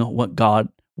being what God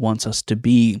wants us to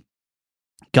be.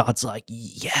 God's like,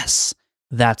 yes,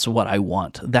 that's what I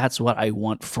want. That's what I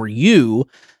want for you,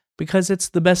 because it's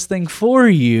the best thing for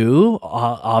you,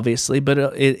 obviously.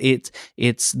 But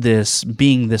it's this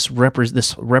being this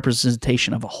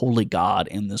representation of a holy God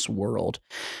in this world,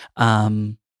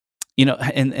 and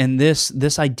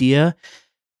this idea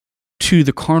to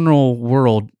the carnal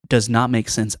world does not make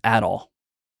sense at all.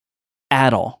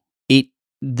 At all,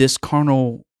 this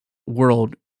carnal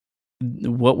world,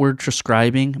 what we're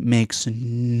describing makes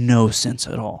no sense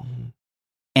at all.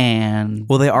 And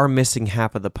well, they are missing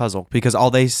half of the puzzle because all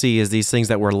they see is these things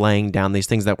that we're laying down, these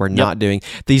things that we're not doing,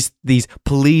 these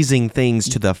pleasing things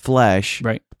to the flesh,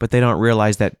 right? But they don't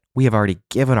realize that we have already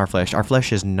given our flesh. Our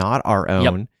flesh is not our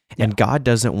own, and God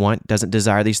doesn't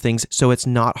desire these things, so it's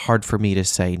not hard for me to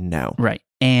say no. Right,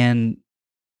 and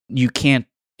you can't.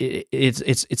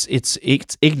 It's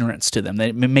ignorance to them.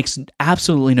 It makes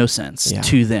absolutely no sense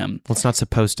to them. Well, it's not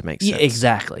supposed to make sense.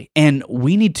 Exactly. And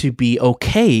we need to be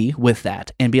okay with that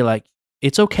and be like,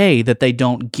 it's okay that they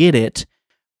don't get it.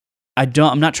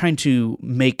 I'm not trying to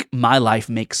make my life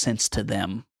make sense to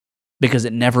them because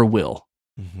it never will.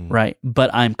 Right. But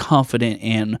I'm confident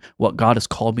in what God has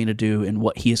called me to do and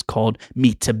what He has called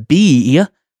me to be,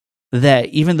 that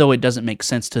even though it doesn't make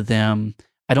sense to them,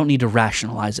 I don't need to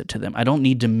rationalize it to them. I don't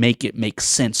need to make it make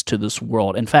sense to this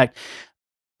world. In fact,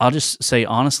 I'll just say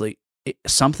honestly,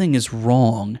 something is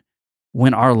wrong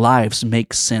when our lives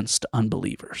make sense to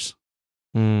unbelievers.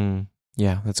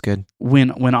 Yeah, that's good.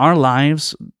 When our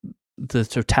lives, the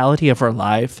totality of our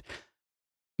life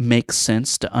makes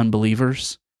sense to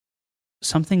unbelievers,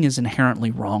 something is inherently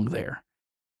wrong there.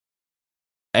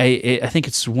 I think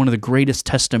it's one of the greatest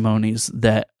testimonies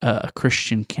that a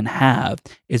Christian can have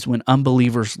is when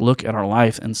unbelievers look at our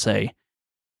life and say,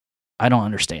 I don't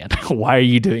understand. Why are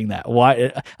you doing that?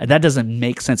 Why that doesn't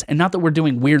make sense. And not that we're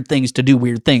doing weird things to do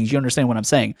weird things. You understand what I'm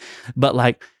saying? But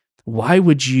like, why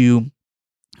would you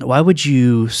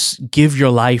give your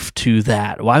life to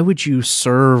that? Why would you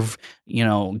serve,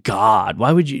 God?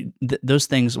 Why would you those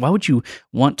things? Why would you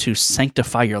want to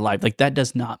sanctify your life? Like that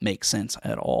does not make sense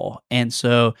at all. And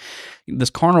so this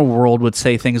carnal world would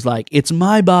say things like, it's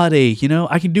my body,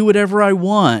 I can do whatever I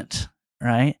want,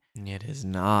 right? It is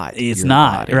not. It's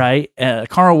not, body. Right?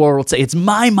 Carnal world would say, it's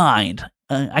my mind.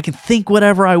 I can think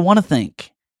whatever I want to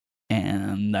think.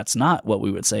 And that's not what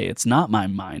we would say. It's not my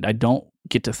mind. I don't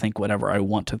get to think whatever I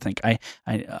want to think. I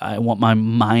want my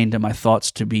mind and my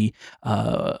thoughts to be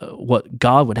what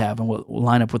God would have and what will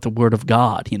line up with the Word of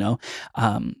God.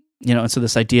 And so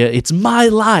this idea, it's my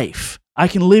life. I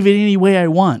can live it any way I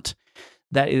want.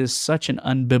 That is such an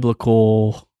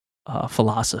unbiblical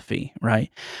philosophy, right?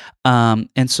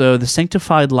 And so the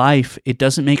sanctified life, it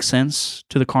doesn't make sense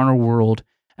to the carnal world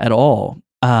at all.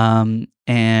 And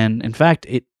in fact,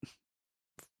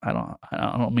 I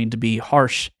don't mean to be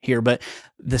harsh here, but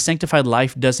the sanctified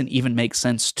life doesn't even make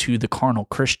sense to the carnal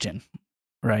Christian,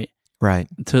 right? Right.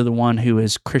 to the one who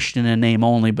is Christian in name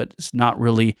only, but is not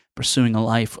really pursuing a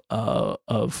life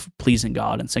of pleasing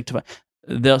God and sanctifying.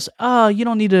 They'll say, "Oh, you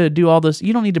don't need to do all this.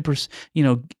 You don't need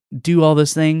to, do all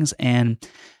those things." And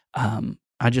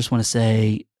I just want to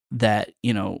say that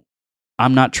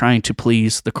I'm not trying to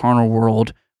please the carnal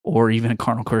world or even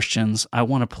carnal Christians. I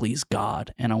want to please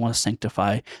God, and I want to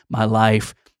sanctify my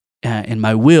life and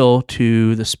my will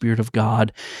to the Spirit of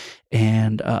God,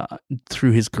 and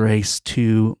through His grace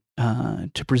to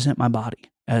present my body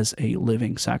as a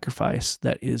living sacrifice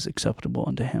that is acceptable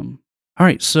unto Him. All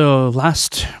right, so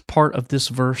last part of this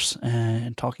verse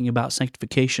and talking about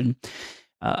sanctification,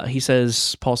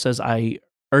 Paul says, "I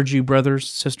urge you, brothers,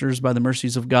 sisters, by the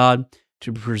mercies of God,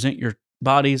 to present your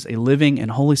bodies a living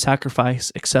and holy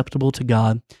sacrifice acceptable to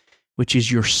God, which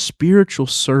is your spiritual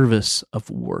service of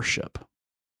worship."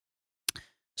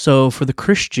 So for the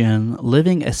Christian,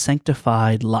 living a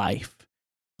sanctified life,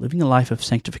 living a life of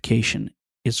sanctification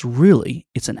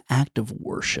it's an act of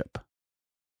worship.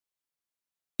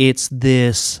 It's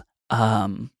this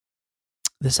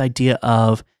idea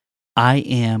of I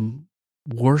am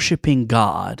worshiping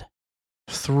God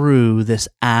through this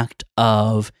act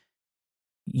of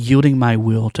yielding my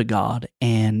will to God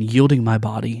and yielding my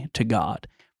body to God.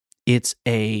 It's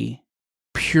a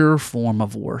pure form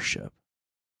of worship.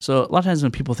 So a lot of times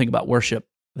when people think about worship,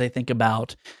 they think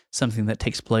about something that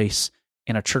takes place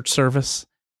in a church service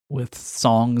with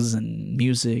songs and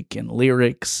music and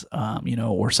lyrics,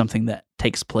 or something that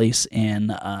takes place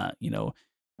in,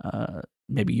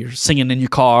 maybe you're singing in your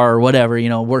car or whatever,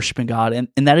 worshiping God.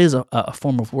 And that is a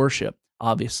form of worship,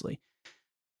 obviously.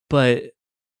 But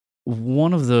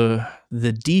one of the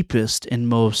deepest and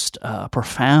most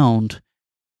profound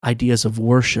ideas of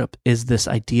worship is this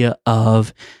idea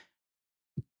of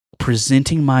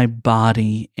presenting my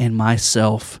body and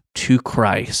myself to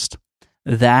Christ.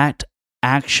 That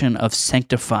action of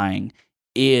sanctifying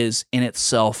is in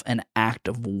itself an act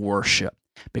of worship,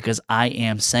 because I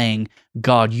am saying,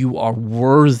 God, you are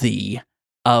worthy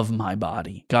of my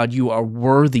body. God, you are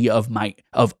worthy of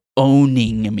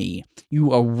owning me.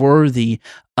 You are worthy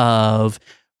of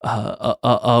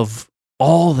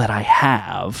all that I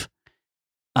have.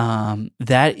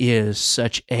 That is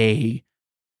such a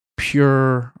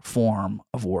pure form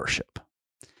of worship,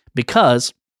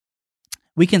 because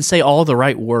we can say all the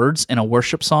right words in a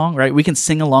worship song, right? We can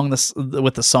sing along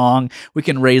with the song. We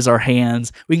can raise our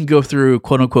hands. We can go through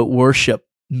quote unquote worship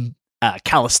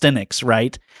calisthenics,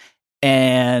 right?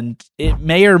 And it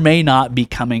may or may not be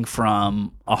coming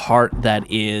from a heart that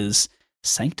is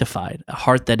sanctified, a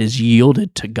heart that is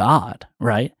yielded to God,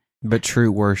 right? But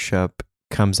true worship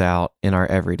comes out in our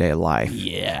everyday life.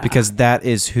 Yeah. Because that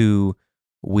is who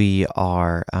we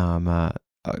are,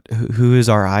 who is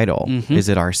our idol? Mm-hmm. Is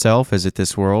it ourself? Is it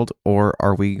this world? Or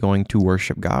are we going to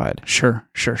worship God? Sure.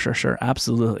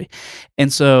 Absolutely.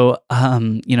 And so,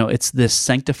 it's this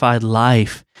sanctified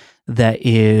life that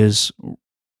is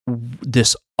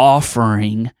this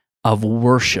offering of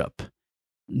worship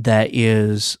that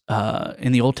is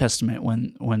in the Old Testament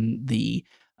when the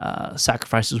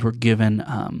sacrifices were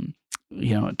given.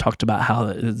 It talked about how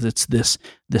it's this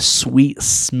sweet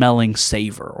smelling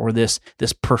savor, or this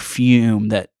perfume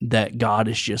that God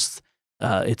is just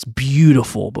it's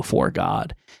beautiful before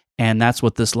God, and that's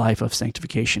what this life of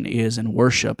sanctification is. And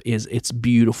worship is its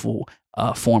beautiful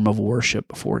form of worship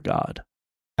before God.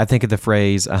 I think of the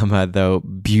phrase, though,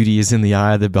 beauty is in the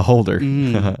eye of the beholder.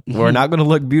 Mm-hmm. We're not going to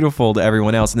look beautiful to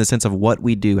everyone else in the sense of what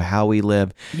we do, how we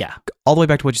live. Yeah. All the way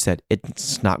back to what you said.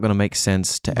 It's not going to make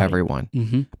sense to everyone,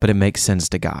 but it makes sense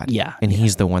to God. Yeah. And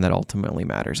He's the one that ultimately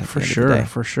matters at the end sure, of the day.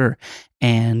 For sure.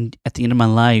 And at the end of my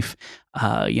life,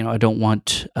 I don't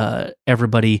want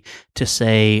everybody to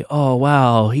say, "Oh,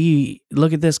 wow,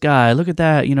 look at this guy, look at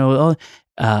that,"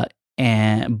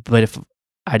 but if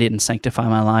I didn't sanctify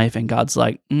my life and God's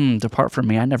like, depart from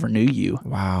me, I never knew you.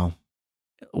 Wow.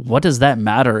 What does that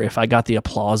matter if I got the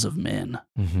applause of men?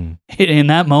 Mm-hmm. In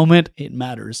that moment, it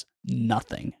matters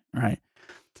nothing, right?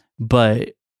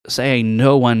 But say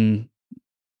no one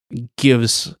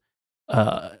gives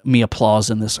me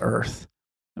applause in this earth,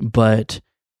 but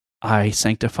I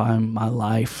sanctify my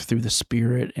life through the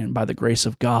Spirit and by the grace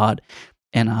of God,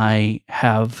 and I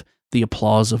have the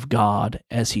applause of God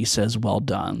as He says, "Well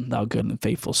done, thou good and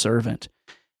faithful servant."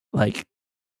 Like,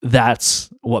 that's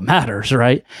what matters,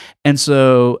 right? And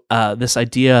so this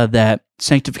idea that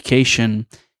sanctification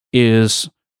is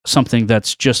something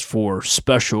that's just for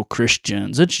special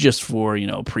Christians, it's just for,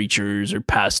 preachers or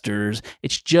pastors,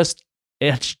 it's just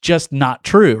not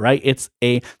true, right? It's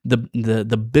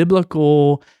the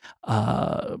biblical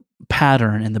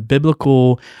pattern and the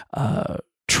biblical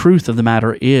truth of the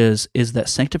matter is that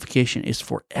sanctification is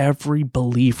for every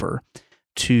believer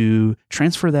to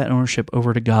transfer that ownership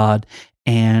over to God,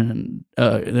 and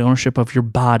the ownership of your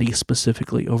body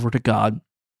specifically over to God,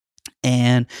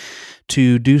 and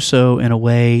to do so in a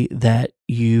way that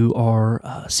you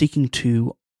are seeking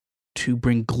to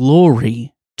bring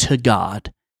glory to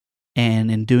God. And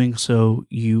in doing so,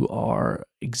 you are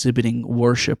exhibiting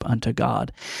worship unto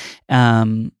God.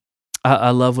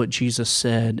 I love what Jesus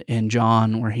said in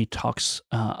John, where he talks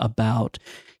about,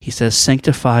 he says,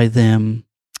 sanctify them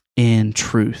in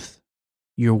truth.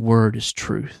 Your word is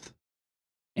truth.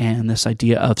 And this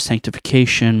idea of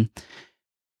sanctification,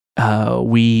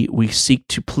 we seek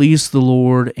to please the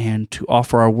Lord and to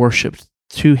offer our worship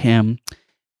to Him,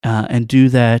 and do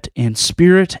that in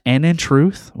spirit and in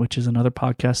truth, which is another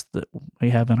podcast that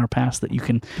we have in our past that you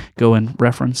can go and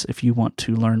reference if you want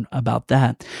to learn about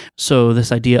that. So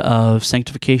this idea of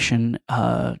sanctification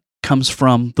comes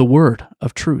from the word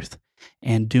of truth,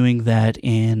 and doing that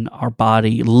in our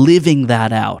body, living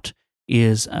that out,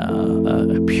 is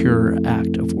a pure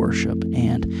act of worship.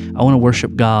 And I want to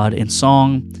worship God in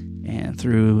song and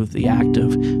through the act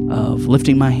of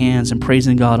lifting my hands and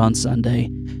praising God on Sunday.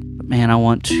 But man, I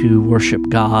want to worship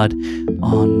God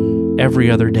on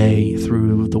every other day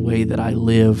through the way that I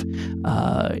live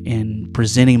in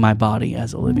presenting my body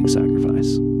as a living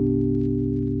sacrifice.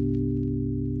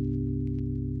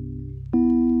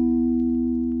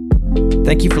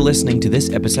 Thank you for listening to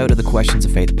this episode of the Questions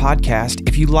of Faith podcast.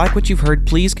 If you like what you've heard,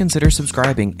 please consider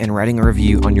subscribing and writing a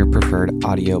review on your preferred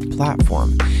audio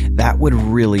platform. That would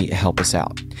really help us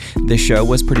out. This show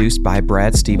was produced by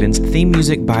Brad Stevens, theme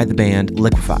music by the band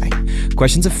Liquefy.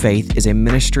 Questions of Faith is a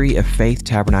ministry of Faith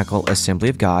Tabernacle Assembly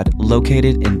of God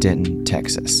located in Denton,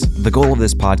 Texas. The goal of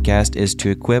this podcast is to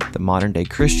equip the modern-day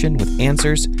Christian with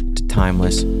answers to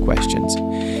timeless questions.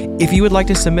 If you would like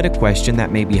to submit a question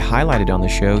that may be highlighted on the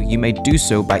show, you may do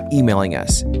so by emailing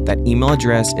us. That email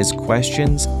address is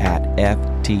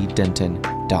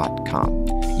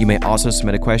questions@ftdenton.com. You may also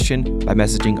submit a question by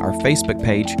messaging our Facebook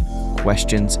page,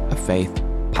 Questions of Faith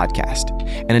Podcast.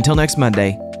 And until next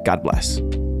Monday, God bless.